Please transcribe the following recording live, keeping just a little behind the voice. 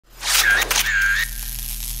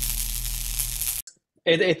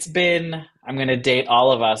It's been, I'm going to date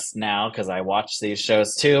all of us now because I watch these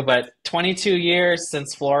shows too, but 22 years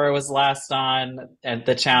since Flora was last on at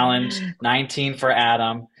the challenge, 19 for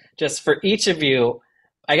Adam. Just for each of you,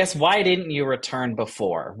 I guess, why didn't you return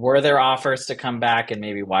before? Were there offers to come back, and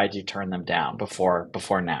maybe why did you turn them down before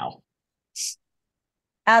now?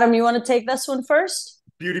 Adam, you want to take this one first?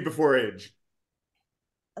 Beauty before age.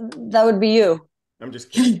 That would be you. I'm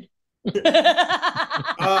just kidding.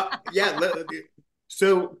 Yeah.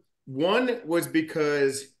 So one was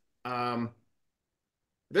because um,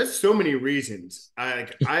 there's so many reasons.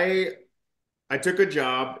 I took a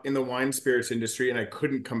job in the wine spirits industry and I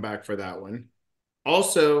couldn't come back for that one.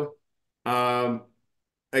 Also, um,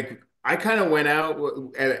 like I kind of went out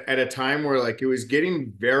at a time where like it was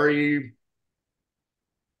getting very.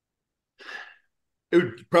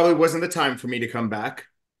 It probably wasn't the time for me to come back,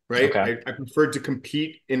 right? Okay. I preferred to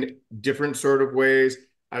compete in different sort of ways.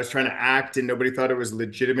 I was trying to act, and nobody thought it was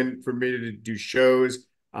legitimate for me to do shows.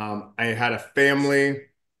 I had a family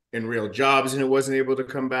and real jobs, and it wasn't able to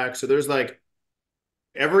come back. So there's like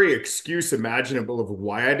every excuse imaginable of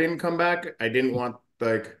why I didn't come back. I didn't want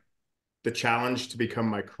like the challenge to become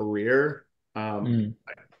my career. Um, Mm.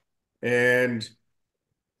 and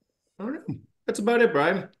I don't know. That's about it,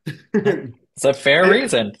 Brian. It's a fair I,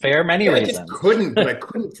 reason, fair many Yeah, I just reasons. couldn't, but I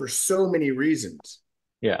couldn't for so many reasons.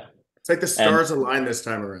 Yeah. It's like the And stars aligned this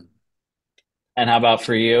time around. and how about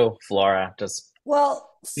for you, Flora? Just Well,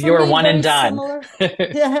 you for were me, one and very done. similar.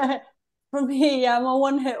 Yeah, for me, I'm a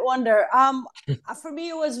one-hit wonder. For me,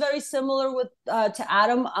 it was very similar with to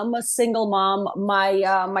Adam. I'm a single mom.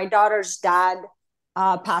 My daughter's dad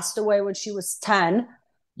passed away when she was 10.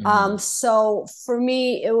 Mm. So for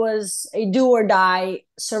me, it was a do or die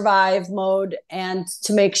survive mode, and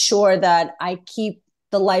to make sure that I keep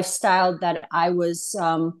the lifestyle that I was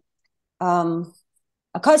um,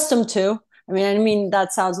 accustomed to. I mean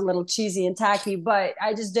that sounds a little cheesy and tacky, but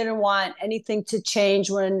I just didn't want anything to change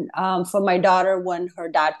when for my daughter when her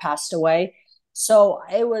dad passed away. So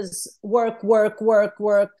it was work, work, work,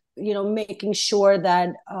 work. Making sure that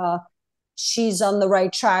she's on the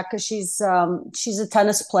right track because she's a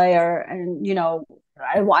tennis player, and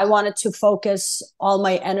I wanted to focus all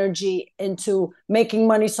my energy into making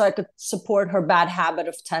money so I could support her bad habit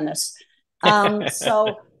of tennis.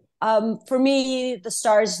 So for me, the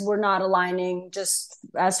stars were not aligning. Just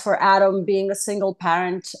as for Adam, being a single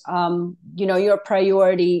parent, your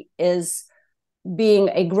priority is being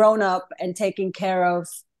a grown up and taking care of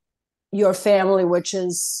your family, which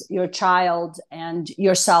is your child and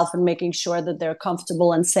yourself, and making sure that they're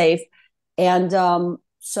comfortable and safe. And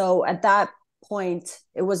so at that point,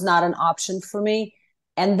 it was not an option for me.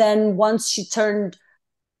 And then once she turned,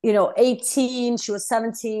 18, she was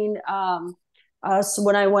 17. So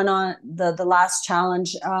when I went on the last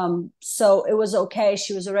challenge, so it was okay.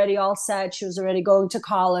 She was already all set. She was already going to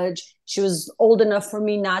college. She was old enough for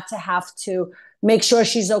me not to have to make sure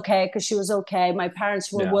she's okay because she was okay. My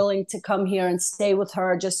parents were Yeah. willing to come here and stay with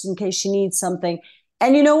her just in case she needs something.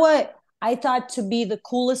 And you know what? I thought to be the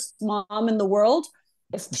coolest mom in the world.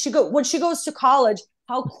 If she go when she goes to college,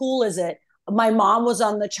 how cool is it? My mom was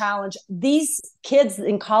on the challenge. These kids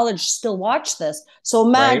in college still watch this. So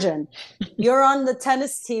Right? imagine you're on the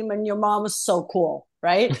tennis team and your mom is so cool,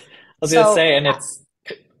 right? I was gonna So say, and it's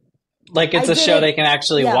like I it's a did show it. they can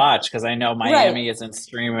actually Yeah, watch because I know right. Miami isn't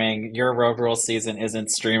streaming, your Road Rule season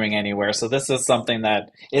isn't streaming anywhere. So this is something that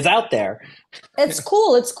is out there. It's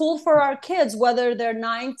cool. It's cool for our kids, whether they're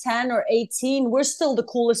 9, 10, or 18. We're still the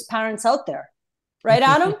coolest parents out there. Right,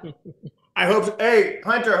 Adam? I hope so. Hey,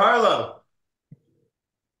 Hunter Harlow,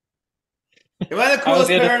 am I the I was coolest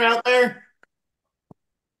gonna, parent out there?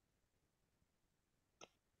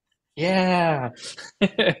 yeah.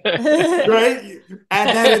 Right?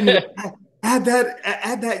 Add that in there. Add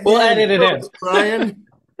that We'll yeah in edit it in. post, Brian.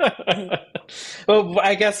 Well,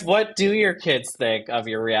 I guess what do your kids think of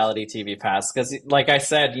your reality TV pass? Because, like I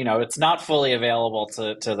said, it's not fully available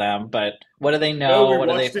to them, but what do they No, know? we What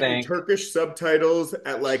do they watched it in think? Turkish subtitles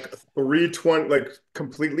at like 320, like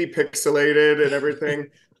completely pixelated and everything.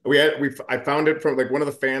 I found it from like one of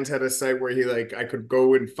the fans had a site where he like I could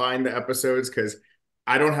go and find the episodes because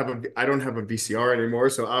I don't have a VCR anymore.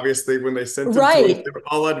 So obviously when they sent them to us, Right. they were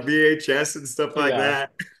all on VHS and stuff like Yeah. that.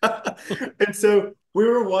 And so we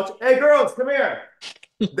were watching, hey girls, come here.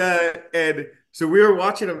 And so we were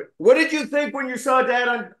watching them. What did you think when you saw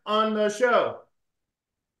Dad on the show?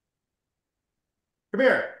 Come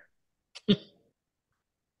here.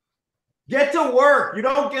 Get to work. You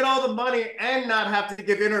don't get all the money and not have to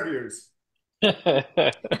give interviews.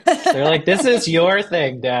 They're like, this is your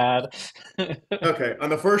thing, Dad. Okay, on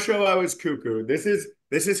the first show I was cuckoo. This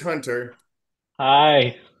is Hunter.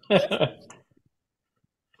 Hi.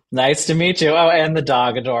 Nice to meet you. Oh, and the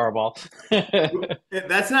dog, adorable.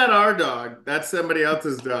 That's not our dog. That's somebody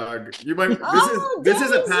else's dog. You might Oh, this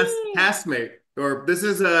is a past Daisy. castmate, or this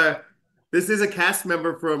is a cast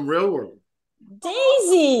member from Real World.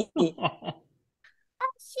 Daisy. She the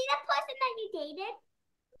person that you dated?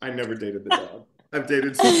 I never dated the dog. I've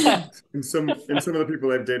dated some dogs, and some of the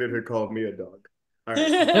people I've dated have called me a dog. All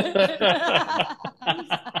right.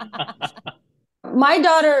 My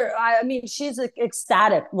daughter, I mean, she's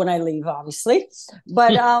ecstatic when I leave, obviously,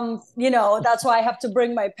 but that's why I have to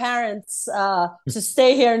bring my parents to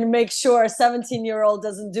stay here and make sure a 17-year-old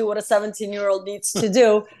doesn't do what a 17-year-old needs to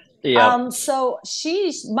do. Yep. So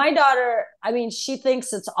my daughter, I mean, she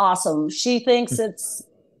thinks it's awesome. She thinks it's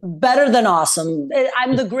better than awesome.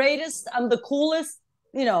 I'm the greatest. I'm the coolest,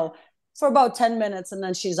 for about 10 minutes, and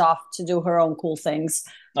then she's off to do her own cool things.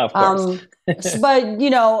 Of course. But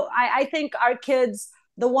I think our kids,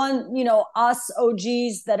 the one, us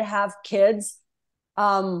OGs that have kids,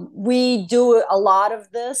 we do a lot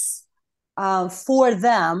of this for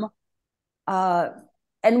them.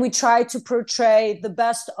 And we try to portray the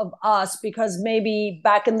best of us, because maybe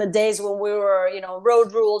back in the days when we were,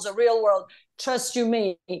 road rules or Real World, trust you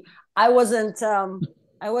me, I wasn't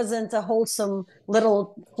a wholesome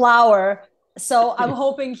little flower. So I'm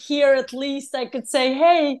hoping here at least I could say,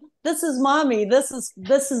 hey, this is mommy. This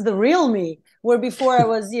is the real me. Where before I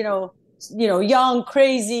was, young,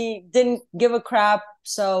 crazy, didn't give a crap.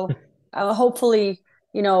 So hopefully,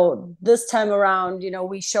 this time around,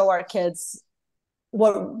 we show our kids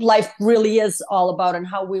what life really is all about and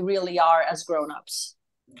how we really are as grown-ups.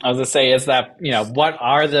 I was gonna say, is that, what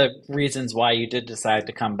are the reasons why you did decide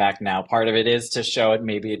to come back now? Part of it is to show it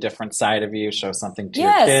maybe a different side of you, show something to your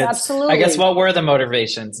Yes, kids. I guess, absolutely. what were the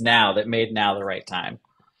motivations now that made now the right time?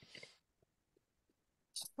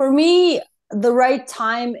 For me, the right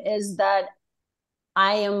time is that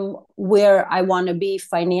I am where I want to be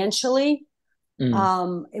financially,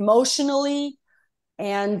 Mm, emotionally,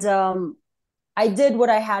 and I did what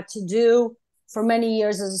I had to do for many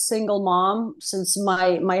years as a single mom since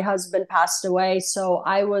my husband passed away. So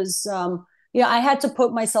I was, I had to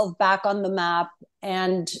put myself back on the map.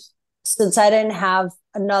 And since I didn't have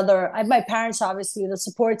I had my parents, obviously, the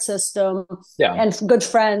support system yeah. and good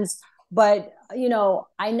friends, but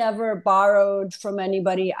I never borrowed from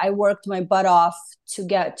anybody. I worked my butt off to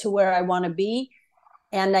get to where I want to be,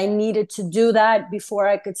 and I needed to do that before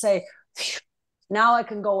I could say, now I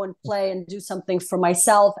can go and play and do something for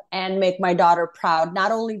myself and make my daughter proud.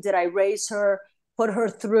 Not only did I raise her, put her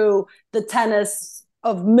through the tennis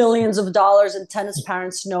of millions of dollars, and tennis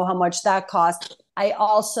parents know how much that costs, I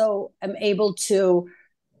also am able to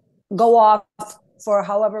go off for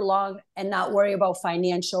however long and not worry about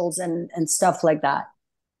financials and stuff like that.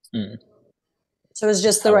 Mm. So it was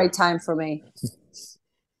just the right time for me.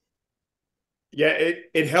 Yeah,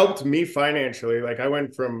 it helped me financially. Like I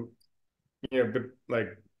went from,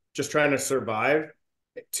 like just trying to survive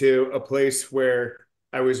to a place where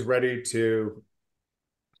I was ready to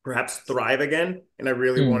perhaps thrive again. And I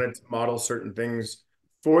really Mm. wanted to model certain things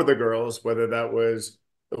for the girls, whether that was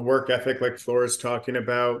the work ethic, like Flora's talking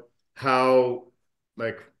about, how,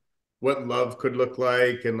 like, what love could look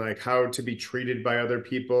like, and like how to be treated by other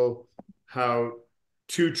people, how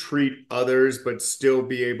to treat others, but still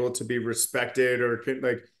be able to be respected, or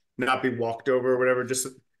like not be walked over or whatever. Just,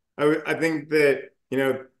 I think that,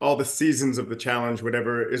 all the seasons of the challenge,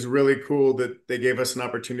 whatever, is really cool that they gave us an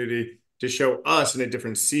opportunity to show us in a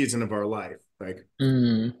different season of our life. Like,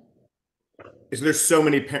 Mm. there's so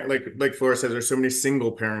many like Flora says, there's so many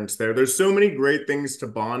single parents there. There's so many great things to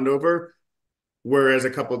bond over. Whereas a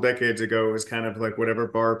couple decades ago, it was kind of like whatever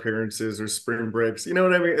bar appearances or spring breaks. You know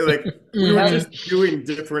what I mean? Like we were Yep. just doing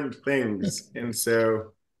different things, and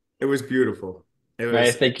so it was beautiful. It Right. I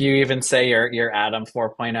was think you even say you're Adam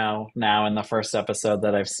 4.0 now in the first episode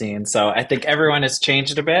that I've seen. So I think everyone has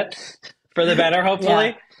changed a bit for the better, Yeah,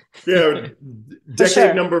 hopefully. yeah, for decade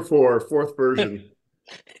sure. number four, fourth version.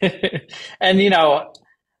 And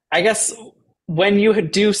I guess when you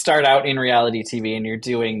do start out in reality TV and you're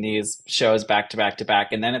doing these shows back to back to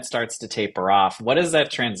back, and then it starts to taper off, what is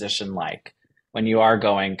that transition like when you are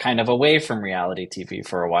going kind of away from reality TV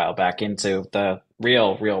for a while back into the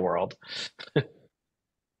real world?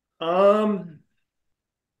 Um,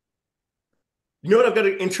 you know what? I've got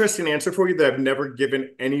an interesting answer for you that I've never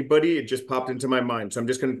given anybody. It just popped into my mind, so I'm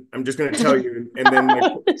just gonna tell you, and then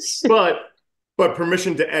like, but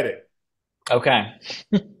permission to edit. Okay.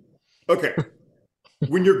 Okay.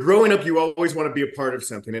 When you're growing up, you always want to be a part of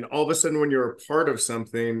something. And all of a sudden, when you're a part of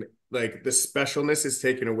something, like the specialness is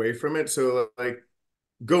taken away from it. So, like,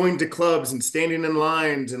 going to clubs and standing in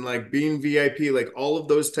lines and like being VIP, like all of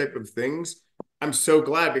those type of things. I'm so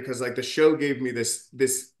glad because like the show gave me this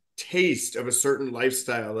taste of a certain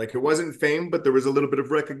lifestyle. Like it wasn't fame, but there was a little bit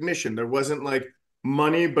of recognition. There wasn't like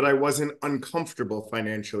money, but I wasn't uncomfortable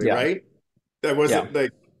financially, Yeah. right? That Yeah. wasn't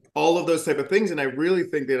like all of those type of things. And I really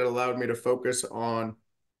think that it allowed me to focus on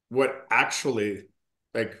what actually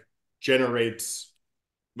like generates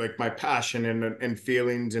like my passion and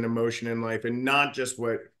feelings and emotion in life and not just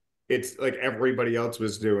what it's like everybody else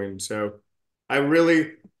was doing. So I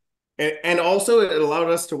really and also it allowed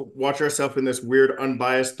us to watch ourselves in this weird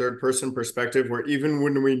unbiased third person perspective where even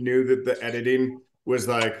when we knew that the editing was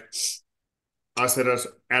like us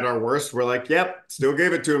at our worst, we're like, yep, still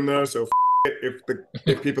gave it to him though. So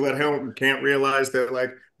if people at home can't realize that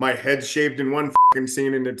like my head's shaved in one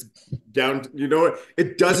scene and it's down, you know,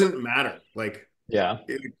 it doesn't matter. Like Yeah.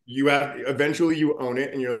 you have eventually you own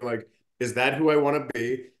it and you're like, is that who I want to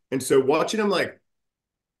be? And so watching him like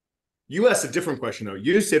you asked a different question though.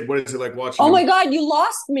 You said, what is it like watching Oh my him God, you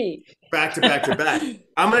lost me. back to back to back?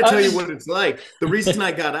 I'm going to tell you what it's like. The reason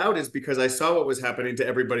I got out is because I saw what was happening to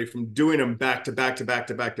everybody from doing them back to back to back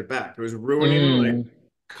to back to back. It was ruining like Mm.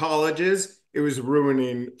 colleges. It was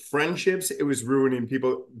ruining friendships. It was ruining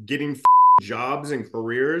people getting jobs and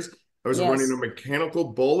careers. I was running a Yes. mechanical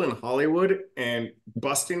bull in Hollywood and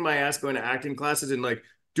busting my ass going to acting classes and like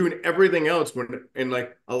doing everything else when and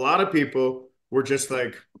like a lot of people were just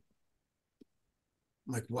like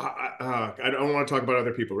wow, I don't want to talk about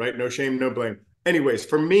other people, right? No shame, no blame. Anyways,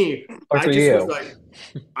 for me, Or I for just was you. like,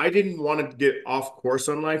 I didn't want to get off course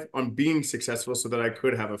on life, on being successful so that I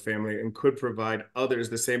could have a family and could provide others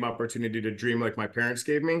the same opportunity to dream like my parents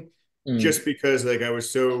gave me, Mm. just because like I was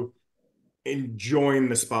so enjoying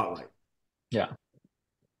the spotlight. Yeah.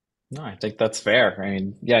 No, I think that's fair. I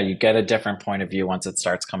mean, yeah, you get a different point of view once it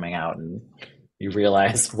starts coming out and you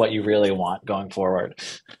realize what you really want going forward.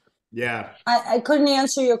 Yeah. I couldn't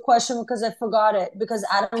answer your question because I forgot it because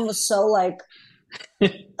Adam was so like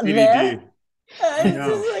there. ADD. I It's know.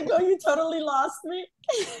 just like, oh, you totally lost me.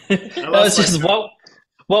 I That lost was my just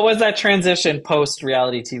what was that transition post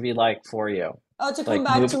reality TV like for you? Oh, to come Like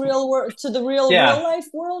back move to real world, to the real yeah, life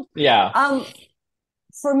world. yeah. Um,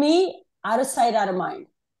 for me, out of sight, out of mind.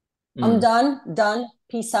 I'm Mm, done.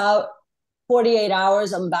 Peace out. 48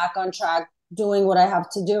 hours. I'm back on track doing what I have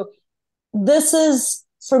to do. This is,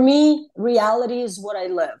 for me, reality is what I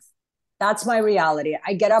live. That's my reality.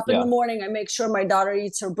 I get up in the yeah. morning. I make sure my daughter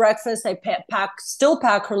eats her breakfast. I still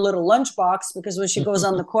pack her little lunchbox because when she goes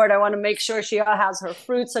on the court, I want to make sure she has her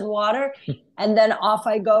fruits and water. And then off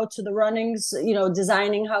I go to the runnings,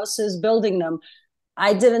 designing houses, building them.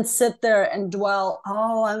 I didn't sit there and dwell,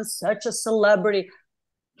 oh, I'm such a celebrity.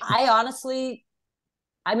 I honestly,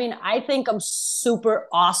 I mean, I think I'm super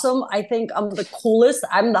awesome. I think I'm the coolest.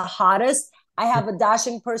 I'm the hottest. I have a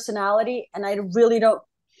dashing personality, and I really don't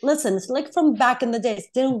listen. It's like from back in the days.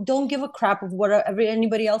 Don't give a crap of what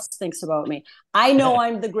anybody else thinks about me. I know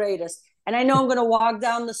I'm the greatest, and I know I'm going to walk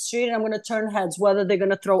down the street and I'm going to turn heads, whether they're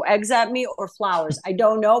going to throw eggs at me or flowers. I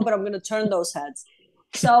don't know, but I'm going to turn those heads.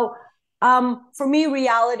 So, for me,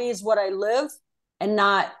 reality is what I live, and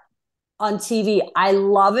not on TV. I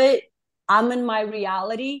love it. I'm in my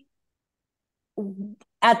reality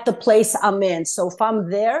at the place I'm in. So if I'm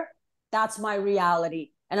there, that's my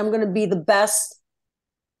reality. And I'm going to be the best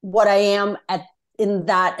what I am at in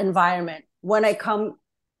that environment. When I come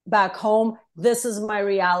back home, this is my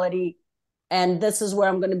reality and this is where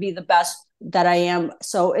I'm going to be the best that I am.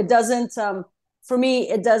 So it doesn't for me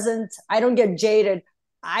it doesn't I don't get jaded.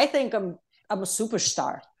 I think I'm a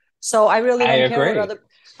superstar. So I really I don't care what agree. other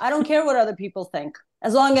I don't care what other people think.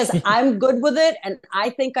 As long as I'm good with it and I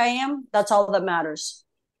think I am, that's all that matters.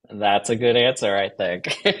 That's a good answer, I think.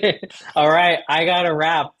 All right, I got to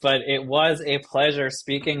wrap, but it was a pleasure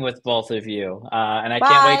speaking with both of you. And I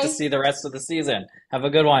can't wait to Bye. see the rest of the season. Have a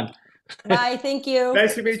good one. Bye. Thank you.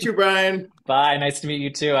 Nice to meet you, Brian. Bye. Nice to meet you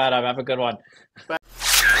too, Adam. Have a good one. Bye.